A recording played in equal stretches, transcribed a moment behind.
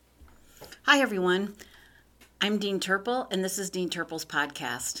Hi, everyone. I'm Dean Turple, and this is Dean Turple's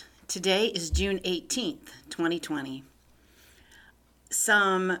podcast. Today is June 18th, 2020.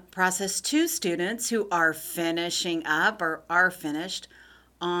 Some Process 2 students who are finishing up or are finished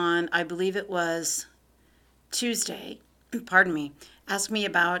on, I believe it was Tuesday, pardon me, asked me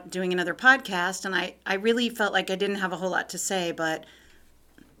about doing another podcast, and I really felt like I didn't have a whole lot to say, but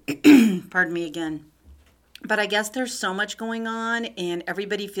pardon me again. But I guess there's so much going on and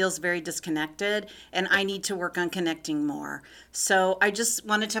everybody feels very disconnected, and I need to work on connecting more. So I just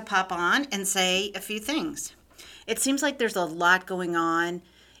wanted to pop on and say a few things. It seems like there's a lot going on,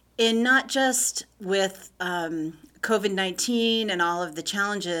 and not just with COVID 19 and all of the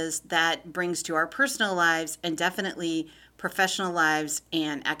challenges that brings to our personal lives and definitely professional lives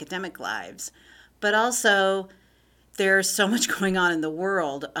and academic lives, but also there's so much going on in the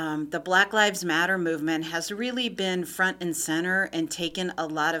world. The Black Lives Matter movement has really been front and center and taken a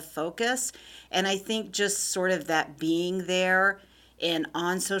lot of focus. And I think just sort of that being there and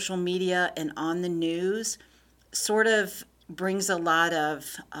on social media and on the news sort of brings a lot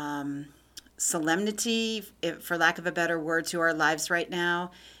of solemnity, for lack of a better word, to our lives right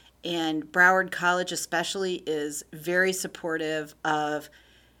now. And Broward College especially is very supportive of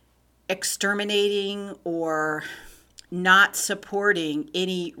exterminating or not supporting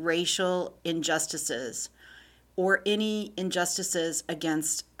any racial injustices or any injustices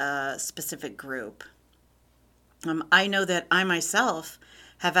against a specific group. I know that I myself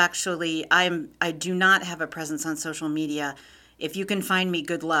have actually, I do not have a presence on social media. If you can find me,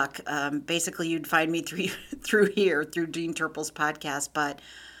 good luck. Basically, you'd find me through here, through Dean Turple's podcast, but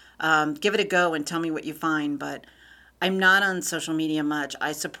give it a go and tell me what you find. But I'm not on social media much.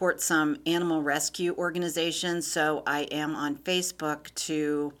 I support some animal rescue organizations, so I am on Facebook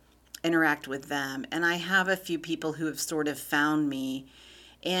to interact with them. And I have a few people who have sort of found me.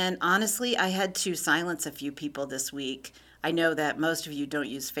 And honestly, I had to silence a few people this week. I know that most of you don't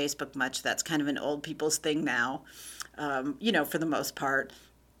use Facebook much. That's kind of an old people's thing now, for the most part.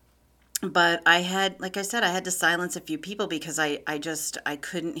 But I had, like I said, I had to silence a few people because I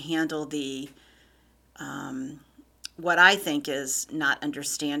couldn't handle the what I think is not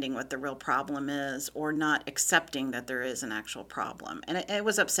understanding what the real problem is, or not accepting that there is an actual problem. And it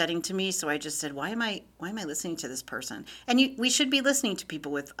was upsetting to me, so I just said, why am I listening to this person? And we should be listening to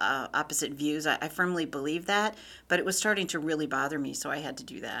people with opposite views. I firmly believe that, but it was starting to really bother me, so I had to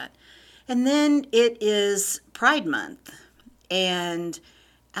do that. And then it is Pride Month, and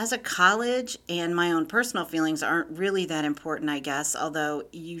as a college, and my own personal feelings aren't really that important, I guess, although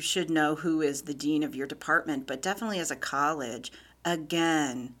you should know who is the dean of your department. But definitely as a college,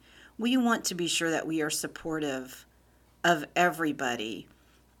 again, we want to be sure that we are supportive of everybody,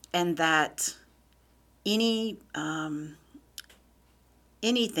 and that anything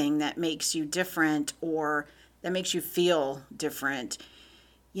that makes you different or that makes you feel different,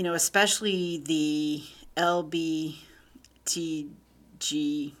 especially the LGBTQ,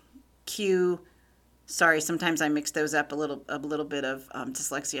 sorry, sometimes I mix those up a little bit of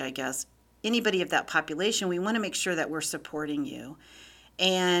dyslexia, I guess. Anybody of that population, we want to make sure that we're supporting you.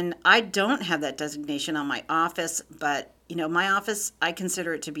 And I don't have that designation on my office, but my office, I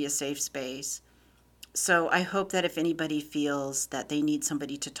consider it to be a safe space. So I hope that if anybody feels that they need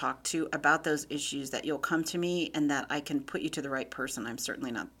somebody to talk to about those issues, that you'll come to me and that I can put you to the right person. I'm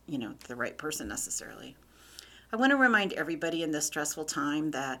certainly not, the right person necessarily. I want to remind everybody in this stressful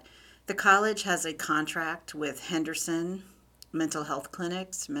time that the college has a contract with Henderson Mental Health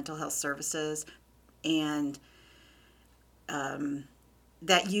Clinics, Mental Health Services, and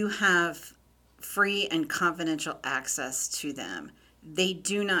that you have free and confidential access to them. They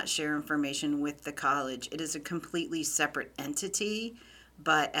do not share information with the college. It is a completely separate entity,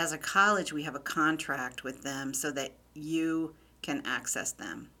 but as a college, we have a contract with them so that you can access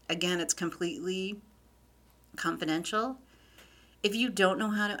them. Again, it's completely confidential. If you don't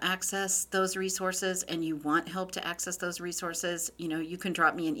know how to access those resources and you want help to access those resources, you can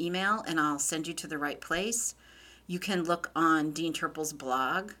drop me an email and I'll send you to the right place. You can look on Dean Turple's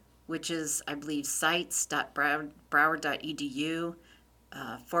blog, which is, I believe, sites.broward.edu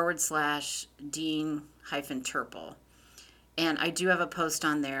 /Dean-Turple. And I do have a post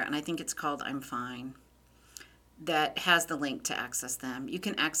on there, and I think it's called I'm Fine, that has the link to access them. You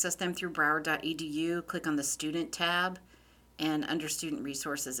can access them through broward.edu, click on the student tab, and under student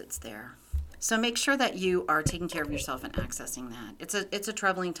resources, it's there. So make sure that you are taking care of yourself and accessing that. It's a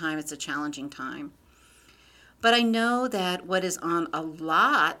troubling time, it's a challenging time. But I know that what is on a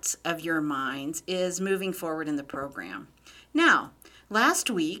lot of your minds is moving forward in the program. Now, last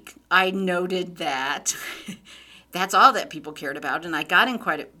week, I noted that That's all that people cared about. And I got in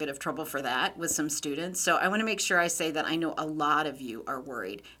quite a bit of trouble for that with some students. So I want to make sure I say that I know a lot of you are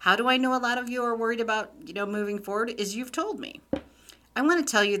worried. How do I know a lot of you are worried about, moving forward? Is you've told me. I want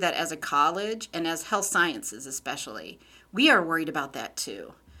to tell you that as a college and as health sciences especially, we are worried about that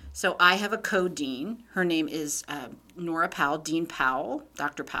too. So I have a co-dean. Her name is Nora Powell, Dean Powell,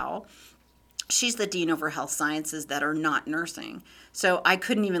 Dr. Powell. She's the dean over health sciences that are not nursing. So I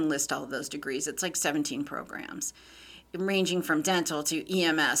couldn't even list all of those degrees. It's like 17 programs, ranging from dental to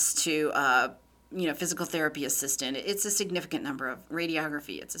EMS to physical therapy assistant. It's a significant number of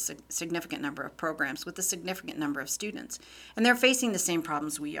radiography. It's a significant number of programs with a significant number of students. And they're facing the same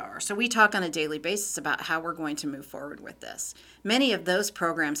problems we are. So we talk on a daily basis about how we're going to move forward with this. Many of those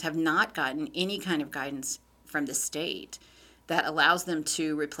programs have not gotten any kind of guidance from the state that allows them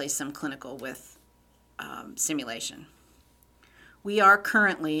to replace some clinical with simulation. We are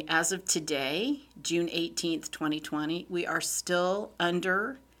currently, as of today, June 18th, 2020, we are still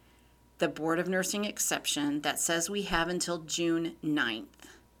under the Board of Nursing exception that says we have until June 9th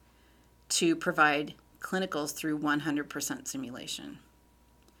to provide clinicals through 100% simulation.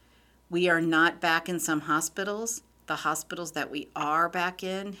 We are not back in some hospitals. The hospitals that we are back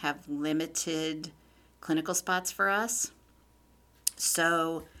in have limited clinical spots for us.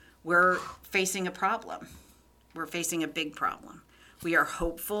 So we're facing a problem. We're facing a big problem. We are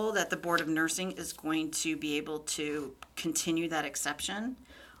hopeful that the Board of Nursing is going to be able to continue that exception.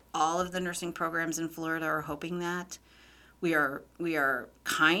 All of the nursing programs in Florida are hoping that. We are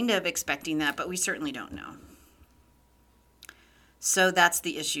kind of expecting that, but we certainly don't know. So that's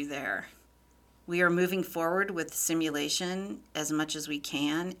the issue there. We are moving forward with simulation as much as we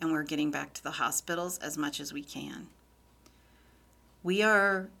can, and we're getting back to the hospitals as much as we can. We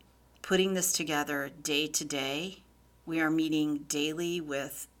are putting this together day to day. We are meeting daily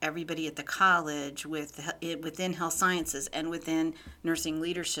with everybody at the college, within health sciences and within nursing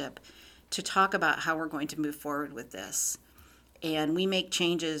leadership to talk about how we're going to move forward with this. And we make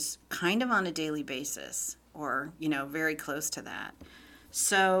changes kind of on a daily basis or, very close to that.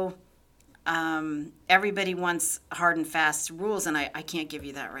 So everybody wants hard and fast rules, and I can't give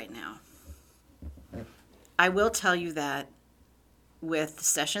you that right now. I will tell you that with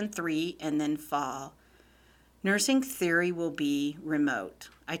session 3 and then fall, nursing theory will be remote.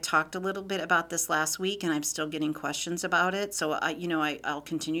 I talked a little bit about this last week, and I'm still getting questions about it, so I'll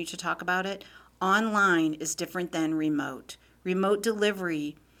continue to talk about it. Online is different than remote. Remote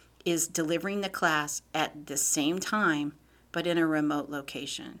delivery is delivering the class at the same time, but in a remote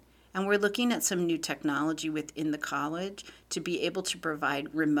location. And we're looking at some new technology within the college to be able to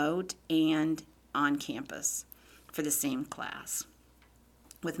provide remote and on campus for the same class,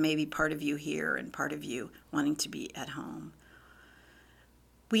 with maybe part of you here and part of you wanting to be at home.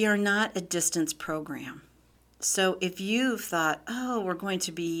 We are not a distance program. So if you've thought, we're going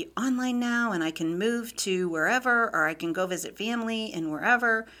to be online now and I can move to wherever, or I can go visit family and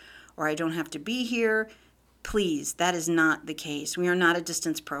wherever, or I don't have to be here, please, that is not the case. We are not a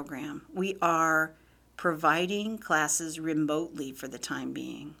distance program. We are providing classes remotely for the time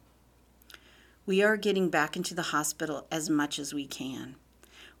being. We are getting back into the hospital as much as we can.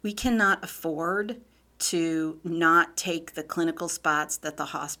 We cannot afford to not take the clinical spots that the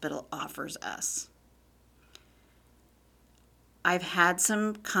hospital offers us. I've had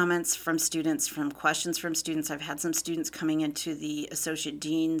some comments from students, from questions from students. I've had some students coming into the associate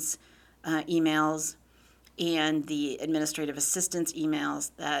dean's emails and the administrative assistant's emails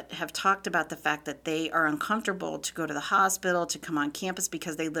that have talked about the fact that they are uncomfortable to go to the hospital, to come on campus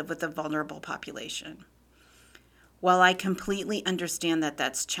because they live with a vulnerable population. While I completely understand that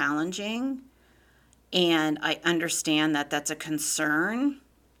that's challenging, and I understand that that's a concern,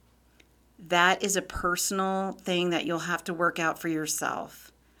 that is a personal thing that you'll have to work out for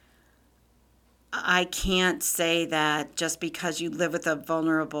yourself. I can't say that just because you live with a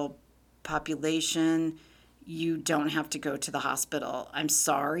vulnerable population, you don't have to go to the hospital. I'm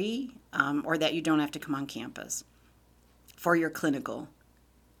sorry, or that you don't have to come on campus for your clinical.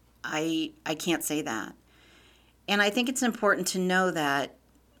 I can't say that. And I think it's important to know that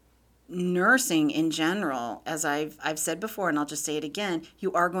nursing in general, as I've said before, and I'll just say it again,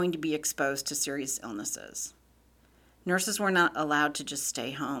 you are going to be exposed to serious illnesses. Nurses were not allowed to just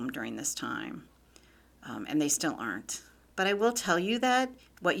stay home during this time, and they still aren't. But I will tell you that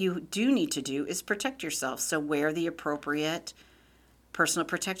what you do need to do is protect yourself. So wear the appropriate personal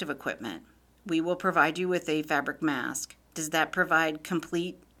protective equipment. We will provide you with a fabric mask. Does that provide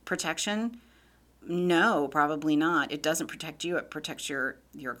complete protection? No, probably not. It doesn't protect you. It protects your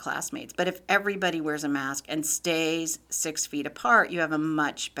classmates. But if everybody wears a mask and stays 6 feet apart, you have a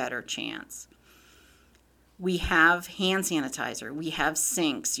much better chance. We have hand sanitizer. We have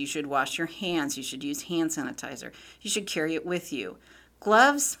sinks. You should wash your hands. You should use hand sanitizer. You should carry it with you.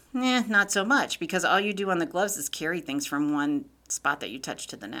 Gloves, not so much, because all you do on the gloves is carry things from one spot that you touch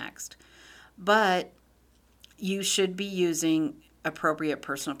to the next. But you should be using appropriate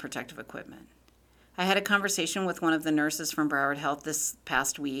personal protective equipment. I had a conversation with one of the nurses from Broward Health this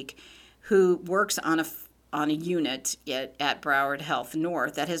past week who works on a unit at Broward Health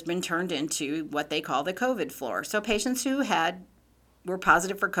North that has been turned into what they call the COVID floor. So patients who were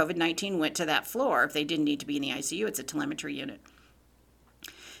positive for COVID-19 went to that floor. If they didn't need to be in the ICU, it's a telemetry unit.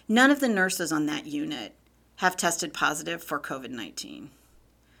 None of the nurses on that unit have tested positive for COVID-19.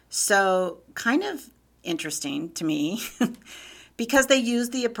 So kind of interesting to me because they use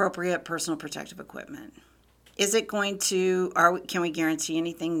the appropriate personal protective equipment. Is it going to, can we guarantee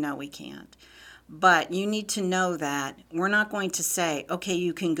anything? No, we can't. But you need to know that we're not going to say, okay,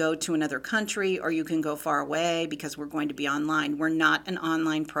 you can go to another country or you can go far away because we're going to be online. We're not an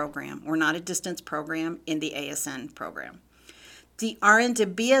online program. We're not a distance program in the ASN program. The RN to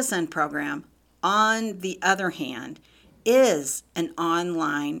BSN program, on the other hand, is an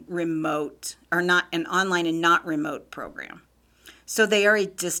online remote, or not an online and not remote program. So they are a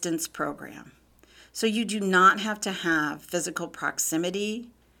distance program. So you do not have to have physical proximity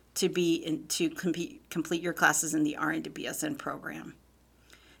to complete your classes in the RN to BSN program.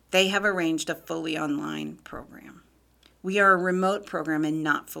 They have arranged a fully online program. We are a remote program and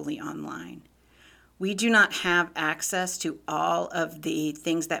not fully online. We do not have access to all of the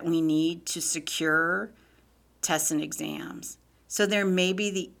things that we need to secure tests and exams. So there may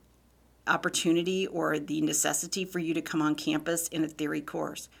be the opportunity or the necessity for you to come on campus in a theory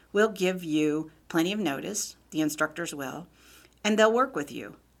course. We'll give you plenty of notice, the instructors will, and they'll work with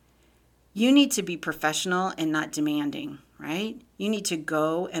you. You need to be professional and not demanding, right? You need to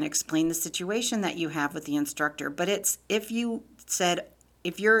go and explain the situation that you have with the instructor. But if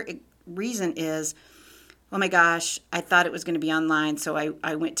your reason is, oh my gosh, I thought it was going to be online, so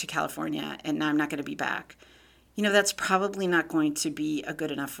I went to California and now I'm not going to be back. That's probably not going to be a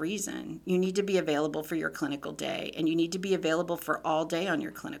good enough reason. You need to be available for your clinical day, and you need to be available for all day on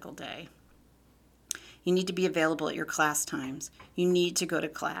your clinical day. You need to be available at your class times. You need to go to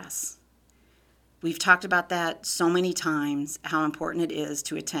class. We've talked about that so many times, how important it is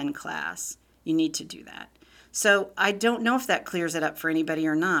to attend class. You need to do that. So I don't know if that clears it up for anybody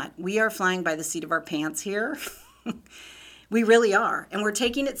or not. We are flying by the seat of our pants here. We really are. And we're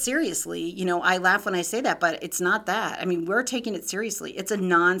taking it seriously. I laugh when I say that, but it's not that. I mean, we're taking it seriously. It's a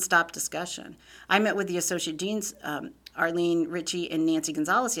nonstop discussion. I met with the Associate Deans, Arlene Ritchie and Nancy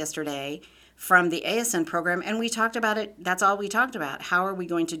Gonzalez yesterday from the ASN program, and we talked about it. That's all we talked about. How are we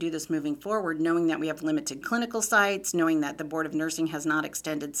going to do this moving forward, knowing that we have limited clinical sites, knowing that the Board of Nursing has not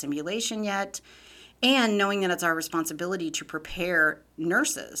extended simulation yet, and knowing that it's our responsibility to prepare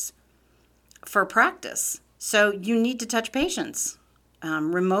nurses for practice. So you need to touch patients.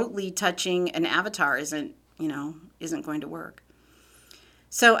 Remotely touching an avatar isn't going to work.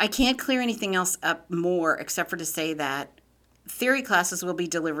 So I can't clear anything else up more except for to say that theory classes will be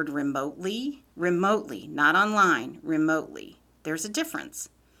delivered remotely, not online, remotely. There's a difference.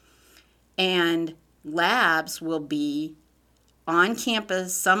 And labs will be on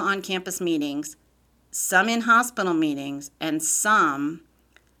campus, some on-campus meetings, some in-hospital meetings, and some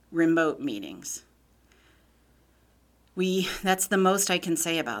remote meetings. That's the most I can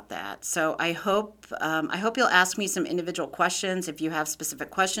say about that. So I hope you'll ask me some individual questions. If you have specific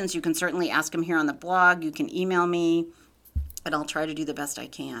questions, you can certainly ask them here on the blog. You can email me, and I'll try to do the best I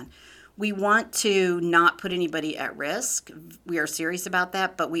can. We want to not put anybody at risk. We are serious about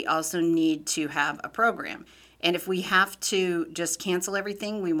that, but we also need to have a program. And if we have to just cancel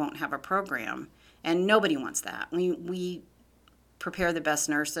everything, we won't have a program. And nobody wants that. We prepare the best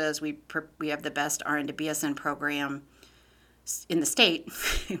nurses. We have the best RN to BSN program in the state.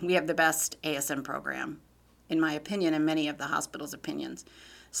 We have the best ASN program, in my opinion, and many of the hospital's opinions.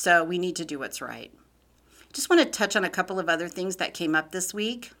 So we need to do what's right. Just want to touch on a couple of other things that came up this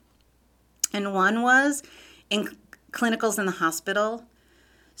week. And one was in clinicals in the hospital.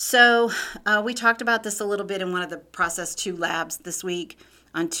 So we talked about this a little bit in one of the Process 2 labs this week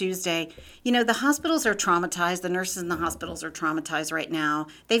on Tuesday. The hospitals are traumatized. The nurses in the hospitals are traumatized right now.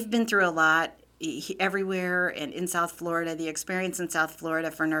 They've been through a lot everywhere, and in South Florida. The experience in South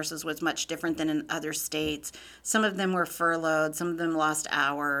Florida for nurses was much different than in other states. Some of them were furloughed. Some of them lost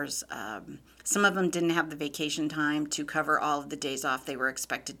hours. Some of them didn't have the vacation time to cover all of the days off they were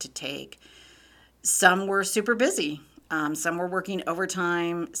expected to take. Some were super busy. Some were working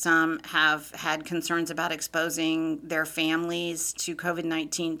overtime. Some have had concerns about exposing their families to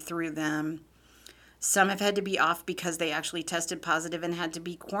COVID-19 through them. Some have had to be off because they actually tested positive and had to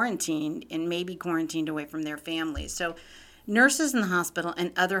be quarantined and maybe quarantined away from their families. So nurses in the hospital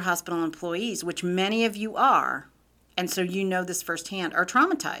and other hospital employees, which many of you are, and so you know this firsthand, are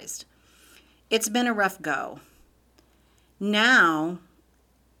traumatized. It's been a rough go. Now,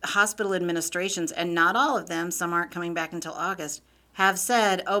 hospital administrations, and not all of them, some aren't coming back until August, have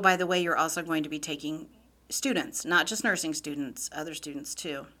said, oh, by the way, you're also going to be taking students, not just nursing students, other students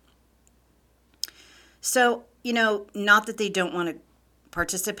too. So, not that they don't want to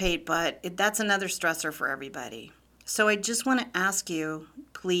participate, but that's another stressor for everybody. So I just want to ask you,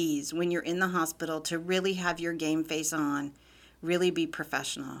 please, when you're in the hospital, to really have your game face on, really be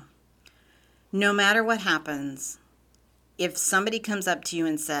professional. No matter what happens, if somebody comes up to you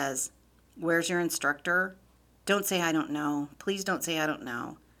and says, where's your instructor? Don't say, I don't know. Please don't say, I don't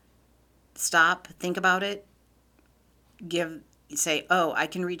know. Stop, think about it. Say, oh, I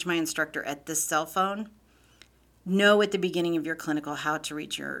can reach my instructor at this cell phone. Know at the beginning of your clinical how to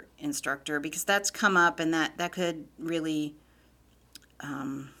reach your instructor, because that's come up, and that could really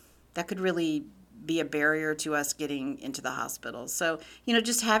be a barrier to us getting into the hospital. So,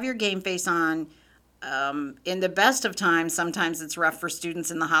 just have your game face on. In the best of times, sometimes it's rough for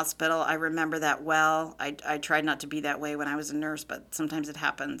students in the hospital. I remember that well. I tried not to be that way when I was a nurse, but sometimes it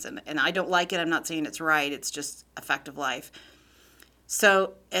happens, and I don't like it. I'm not saying it's right. It's just a fact of life.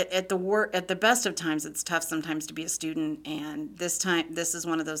 So at the best of times, it's tough sometimes to be a student, and this is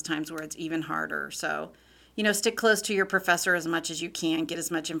one of those times where it's even harder. So, stick close to your professor as much as you can, get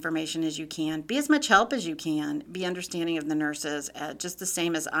as much information as you can, be as much help as you can, be understanding of the nurses, just the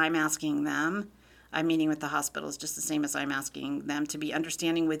same as I'm asking them. I'm meeting with the hospitals just the same as I'm asking them to be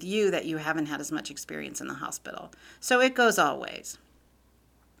understanding with you that you haven't had as much experience in the hospital. So it goes all ways.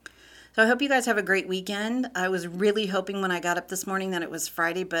 So I hope you guys have a great weekend. I was really hoping when I got up this morning that it was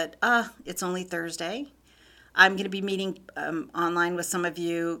Friday, but it's only Thursday. I'm going to be meeting online with some of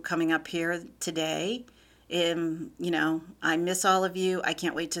you coming up here today. I miss all of you. I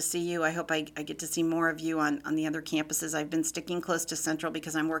can't wait to see you. I hope I get to see more of you on the other campuses. I've been sticking close to Central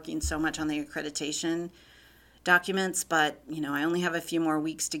because I'm working so much on the accreditation documents, but, I only have a few more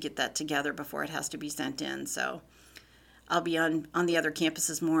weeks to get that together before it has to be sent in. So I'll be on the other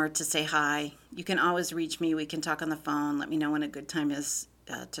campuses more to say hi. You can always reach me. We can talk on the phone. Let me know when a good time is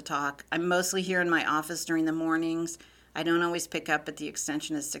to talk. I'm mostly here in my office during the mornings. I don't always pick up, but the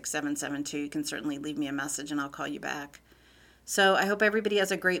extension is 6772. You can certainly leave me a message and I'll call you back. So I hope everybody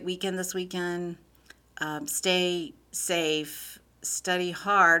has a great weekend this weekend. Stay safe. Study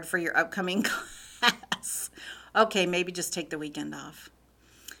hard for your upcoming class. Okay, maybe just take the weekend off.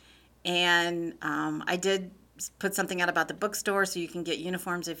 And I did put something out about the bookstore so you can get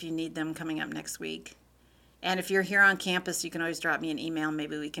uniforms if you need them coming up next week. And if you're here on campus, you can always drop me an email.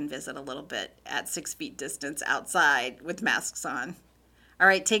 Maybe we can visit a little bit at 6 feet distance outside with masks on. All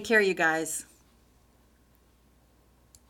right, take care, you guys.